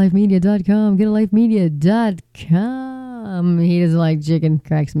 getalifemedia.com, getalifemedia.com. He doesn't like chicken,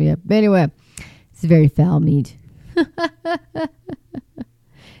 cracks me up. But anyway, it's very foul meat.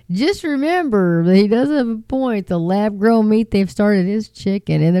 Just remember that he does have a point. The lab-grown meat they've started is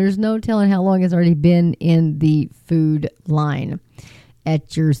chicken, and there's no telling how long it's already been in the food line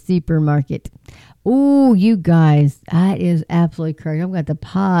at your supermarket. Oh, you guys, that is absolutely correct. I'm going to have to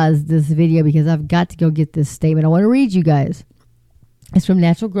pause this video because I've got to go get this statement. I want to read you guys. It's from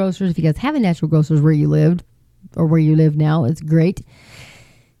Natural Grocers. If you guys have a Natural Grocers where you lived or where you live now, it's great.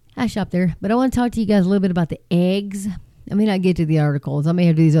 I shop there, but I want to talk to you guys a little bit about the eggs. I may not get to the articles. I may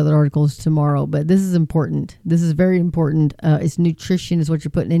have to do these other articles tomorrow, but this is important. This is very important. It's nutrition is what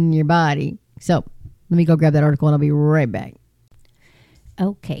you're putting in your body. So let me go grab that article and I'll be right back.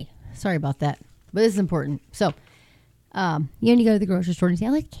 Okay. Sorry about that, but this is important. So when you go to the grocery store and say,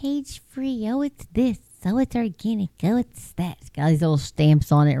 oh, it's cage free. Oh, it's this. Oh, it's organic. Oh, it's that. It's got these little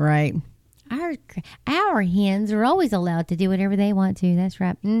stamps on it, right? Our hens are always allowed to do whatever they want to. That's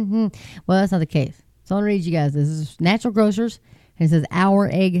right. Well, that's not the case. So I'll read you guys. This is Natural Grocers, and it says our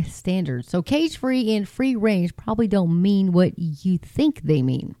egg standards. So cage-free and free range probably don't mean what you think they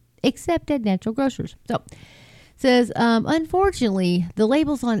mean, except at Natural Grocers. So it says, unfortunately, the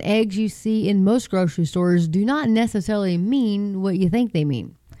labels on eggs you see in most grocery stores do not necessarily mean what you think they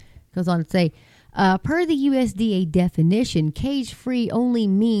mean. It goes on to say, per the USDA definition, cage-free only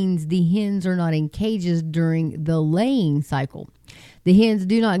means the hens are not in cages during the laying cycle. The hens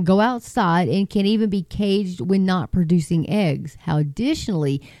do not go outside and can even be caged when not producing eggs.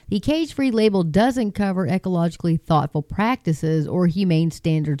 Additionally, the cage-free label doesn't cover ecologically thoughtful practices or humane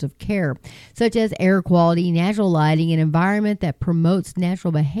standards of care, such as air quality, natural lighting, and environment that promotes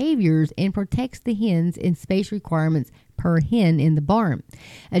natural behaviors and protects the hens and space requirements per hen in the barn.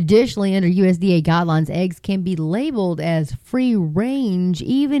 Additionally, under USDA guidelines, eggs can be labeled as free range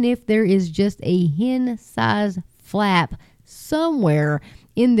even if there is just a hen-size flap somewhere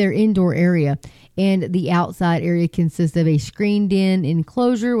in their indoor area, and the outside area consists of a screened-in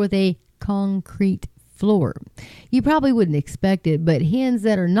enclosure with a concrete floor. You probably wouldn't expect it, but hens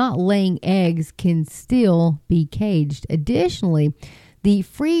that are not laying eggs can still be caged. Additionally, the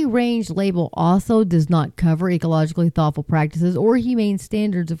free range label also does not cover ecologically thoughtful practices or humane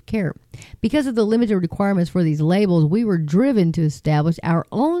standards of care. Because of the limited requirements for these labels, we were driven to establish our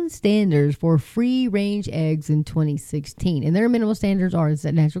own standards for free range eggs in 2016. And their minimal standards are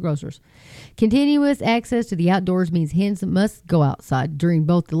at Natural Grocers. Continuous access to the outdoors means hens must go outside during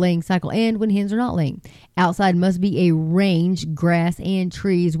both the laying cycle and when hens are not laying. Outside must be a range, grass, and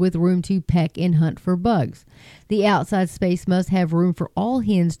trees with room to peck and hunt for bugs. The outside space must have room for all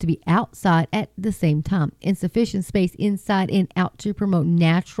hens to be outside at the same time, and sufficient space inside and out to promote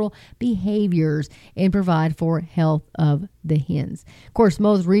natural behaviors and provide for health of the hens. Of course,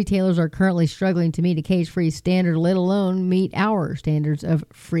 most retailers are currently struggling to meet a cage-free standard, let alone meet our standards of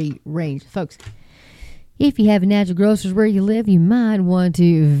free range. Folks, if you have a Natural Grocers where you live, you might want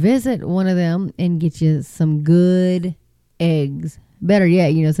to visit one of them and get you some good eggs. Better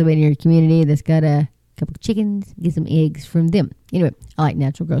yet, somebody in your community that's got a couple of chickens, get some eggs from them. Anyway, I like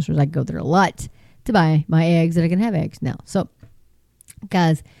Natural Grocers. I go there a lot to buy my eggs, and I can have eggs now. So,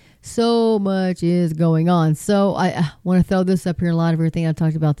 guys, so much is going on. So I want to throw this up here in light of everything I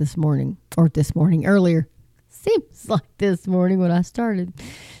talked about earlier. Seems like this morning when I started.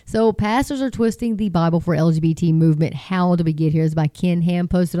 So pastors are twisting the Bible for LGBT movement. How do we get here? Is by Ken Ham,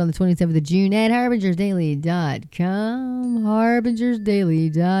 posted on the 27th of June at harbingersdaily.com.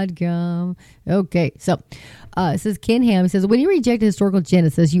 Harbingersdaily.com. Okay, so it says Ken Ham says, when you reject historical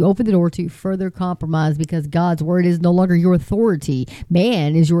Genesis, you open the door to further compromise because God's word is no longer your authority.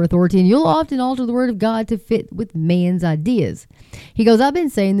 Man is your authority, and you'll often alter the word of God to fit with man's ideas. He goes, I've been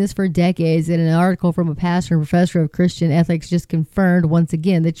saying this for decades, and an article from a pastor and professor of Christian ethics just confirmed once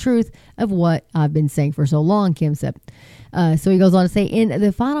again the truth of what I've been saying for so long, Kim said. So he goes on to say, in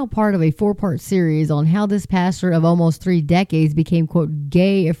the final part of a 4-part series on how this pastor of almost 3 decades became, quote,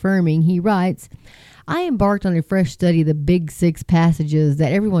 gay affirming, he writes, I embarked on a fresh study of the big 6 passages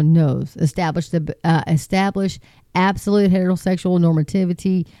that everyone knows, establish absolute heterosexual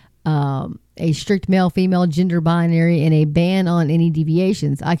normativity, a strict male-female gender binary, and a ban on any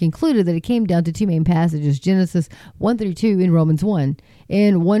deviations. I concluded that it came down to 2 main passages, Genesis 1-2 and Romans 1,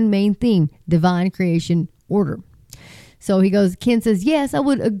 and one main theme, divine creation order. So he goes, Ken says, yes, I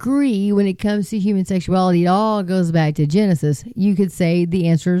would agree when it comes to human sexuality. It all goes back to Genesis. You could say the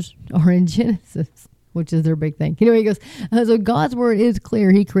answers are in Genesis. which is their big thing. He goes, so God's word is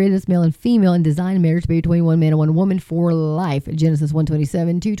clear. He created us male and female and designed marriage to be between one man and one woman for life. Genesis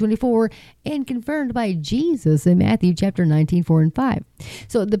 1:27, 2:24, and confirmed by Jesus in Matthew chapter 19, 4 and 5.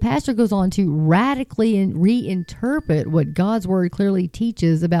 So the pastor goes on to radically reinterpret what God's word clearly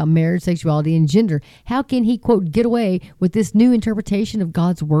teaches about marriage, sexuality, and gender. How can he, quote, get away with this new interpretation of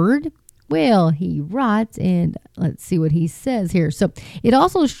God's word? Well, he writes, and let's see what he says here. So it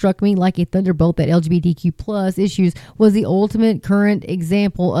also struck me like a thunderbolt that LGBTQ plus issues was the ultimate current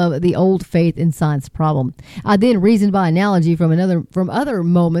example of the old faith and science problem. I then reasoned by analogy from other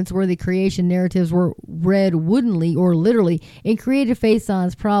moments where the creation narratives were read woodenly or literally in creative faith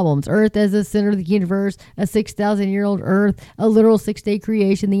science problems. Earth as the center of the universe, a 6,000-year-old Earth, a literal 6-day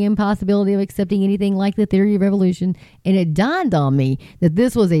creation, the impossibility of accepting anything like the theory of evolution. And it dawned on me that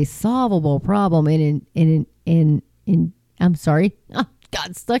this was a solvable problem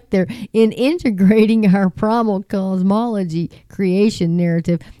got stuck there in integrating our primal cosmology creation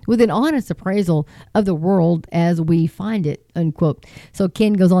narrative with an honest appraisal of the world as we find it, unquote. So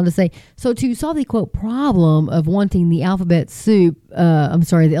Ken goes on to say, so to solve the, quote, problem of wanting the alphabet soup, the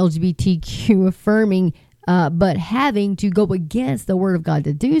LGBTQ affirming but having to go against the word of God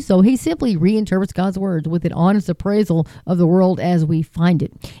to do so, he simply reinterprets God's words with an honest appraisal of the world as we find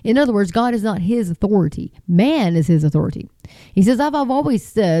it. In other words, God is not his authority. Man is his authority. He says, I've always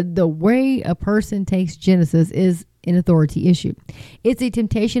said the way a person takes Genesis is an authority issue. It's a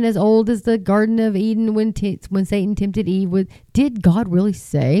temptation as old as the Garden of Eden when Satan tempted Eve with, did God really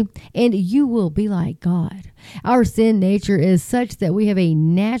say? And you will be like God. Our sin nature is such that we have a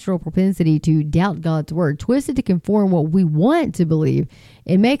natural propensity to doubt God's word, twisted to conform what we want to believe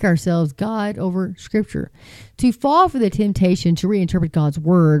and make ourselves God over Scripture. To fall for the temptation to reinterpret God's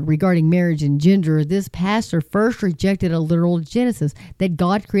word regarding marriage and gender, this pastor first rejected a literal Genesis, that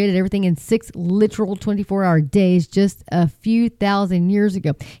God created everything in 6 literal 24-hour days just a few thousand years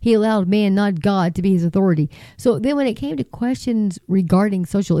ago. He allowed man, not God, to be his authority. So then when it came to questions regarding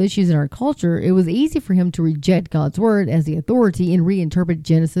social issues in our culture, it was easy for him to reject God's word as the authority and reinterpret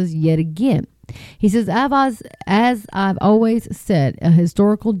Genesis yet again. He says, as I've always said, a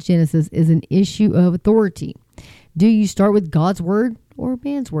historical Genesis is an issue of authority. Do you start with God's word or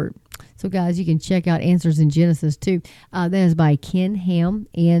man's word? So, guys, you can check out Answers in Genesis, too. That is by Ken Ham,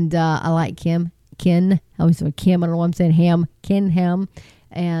 and I like Ken. I don't know why I'm saying Ham. Ken Ham.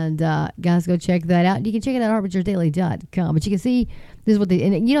 And guys, go check that out. You can check it out at harbinger.daily.com. But you can see this is what they,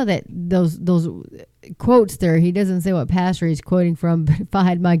 and you know that those quotes there, he doesn't say what pastor he's quoting from, but if I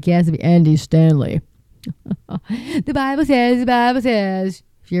had my guess, it'd be Andy Stanley. The Bible says.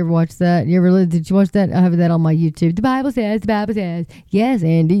 If you ever watched that, did you watch that? I have that on my YouTube. The Bible says. Yes,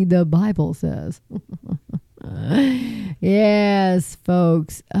 Andy, the Bible says. Yes,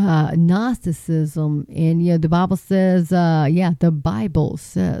 folks, Gnosticism, and the Bible says, the Bible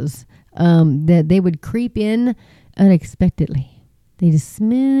says that they would creep in unexpectedly. They just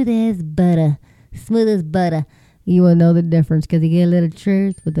smooth as butter. You will know the difference because you get a little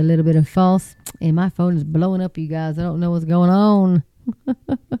truth with a little bit of false. And my phone is blowing up, you guys. I don't know what's going on.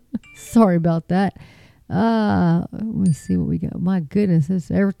 Sorry about that. Let me see what we got. My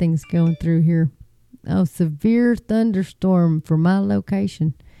goodness, everything's going through here. Oh, severe thunderstorm for my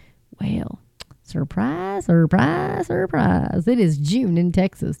location. Well, surprise. It is June in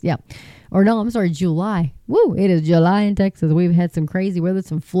Texas. Yeah. Or no, I'm sorry, July. Woo, it is July in Texas. We've had some crazy weather,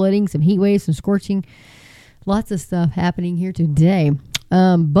 some flooding, some heat waves, some scorching. Lots of stuff happening here today.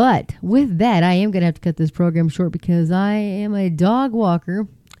 But with that, I am going to have to cut this program short because I am a dog walker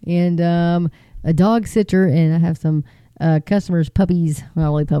and a dog sitter, and I have some customers, puppies,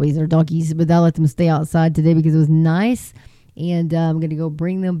 well, really puppies or doggies, but I'll let them stay outside today because it was nice. And I'm going to go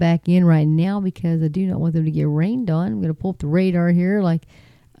bring them back in right now because I do not want them to get rained on. I'm going to pull up the radar here like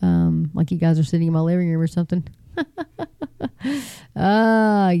you guys are sitting in my living room or something.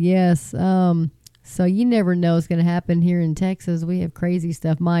 Yes. So you never know what's going to happen here in Texas. We have crazy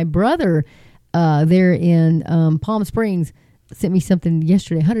stuff. My brother there in Palm Springs sent me something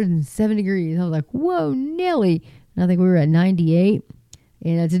yesterday, 107 degrees. I was like, whoa, Nelly. And I think we were at 98.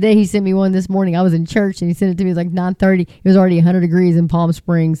 And today he sent me one this morning. I was in church and he sent it to me. It was like 9:30. It was already 100 degrees in Palm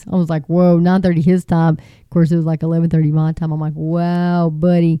Springs. I was like, whoa, 9:30 his time. Of course, it was like 11:30 my time. I'm like, wow,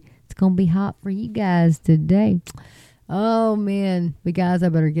 buddy, it's going to be hot for you guys today. Oh, man. But guys, I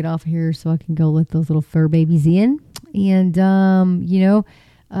better get off here so I can go let those little fur babies in. And,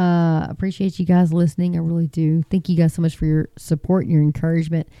 appreciate you guys listening. I really do. Thank you guys so much for your support and your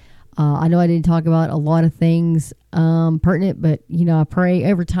encouragement. I know I didn't talk about a lot of things pertinent, but, I pray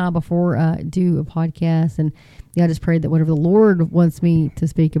every time before I do a podcast. And I just pray that whatever the Lord wants me to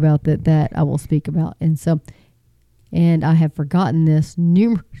speak about, that I will speak about. And so, and I have forgotten this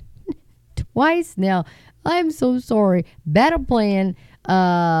twice now. I'm so sorry. Battle Plan,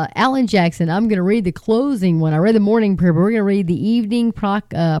 Alan Jackson. I'm going to read the closing one. I read the morning prayer, but we're going to read the evening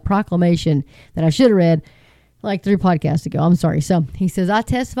proclamation that I should have read like 3 podcasts ago. I'm sorry. So he says, I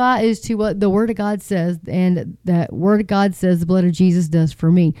testify as to what the Word of God says, and that Word of God says the blood of Jesus does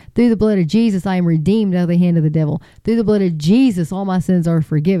for me. Through the blood of Jesus, I am redeemed out of the hand of the devil. Through the blood of Jesus, all my sins are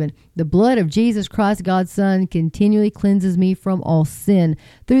forgiven. The blood of Jesus Christ, God's Son, continually cleanses me from all sin.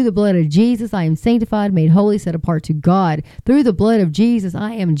 Through the blood of Jesus, I am sanctified, made holy, set apart to God. Through the blood of Jesus,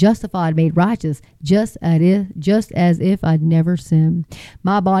 I am justified, made righteous, just as if I'd never sinned.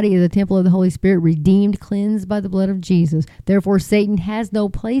 My body is a temple of the Holy Spirit, redeemed, cleansed by the blood of Jesus. Therefore, Satan has no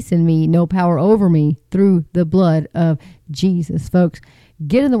place in me, no power over me, through the blood of Jesus. Folks,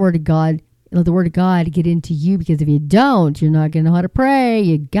 get in the Word of God. Let the Word of God get into you, because if you don't, you're not going to know how to pray.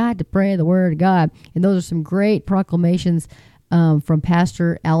 You got to pray the Word of God. And those are some great proclamations from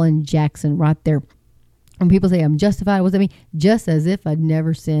Pastor Alan Jackson right there. When people say, I'm justified, what does that mean? Just as if I'd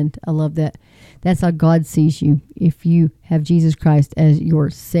never sinned. I love that. That's how God sees you if you have Jesus Christ as your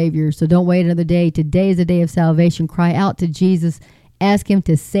Savior. So don't wait another day. Today is the day of salvation. Cry out to Jesus. Ask Him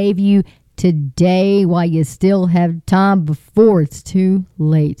to save you today while you still have time, before it's too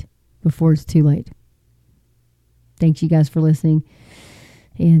late. Before it's too late. Thanks, you guys, for listening.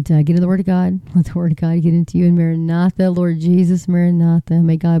 And get in the Word of God. Let the Word of God get into you. And Maranatha, Lord Jesus, Maranatha.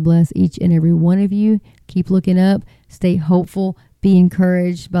 May God bless each and every one of you. Keep looking up. Stay hopeful. Be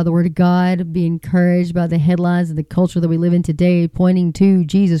encouraged by the Word of God. Be encouraged by the headlines and the culture that we live in today, pointing to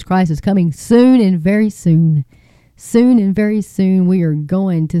Jesus Christ is coming soon and very soon. Soon and very soon we are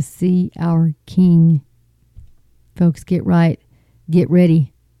going to see our King. Folks, get right. Get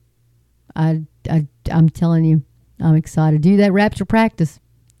ready. I'm telling you, I'm excited. Do that rapture practice.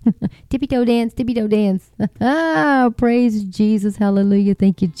 Tippy-toe dance, tippy-toe dance. Praise Jesus. Hallelujah.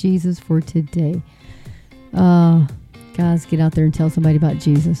 Thank you, Jesus, for today. Guys, get out there and tell somebody about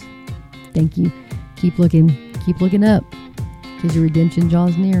Jesus. Thank you. Keep looking up, because your redemption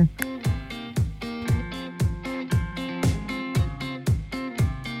draws near.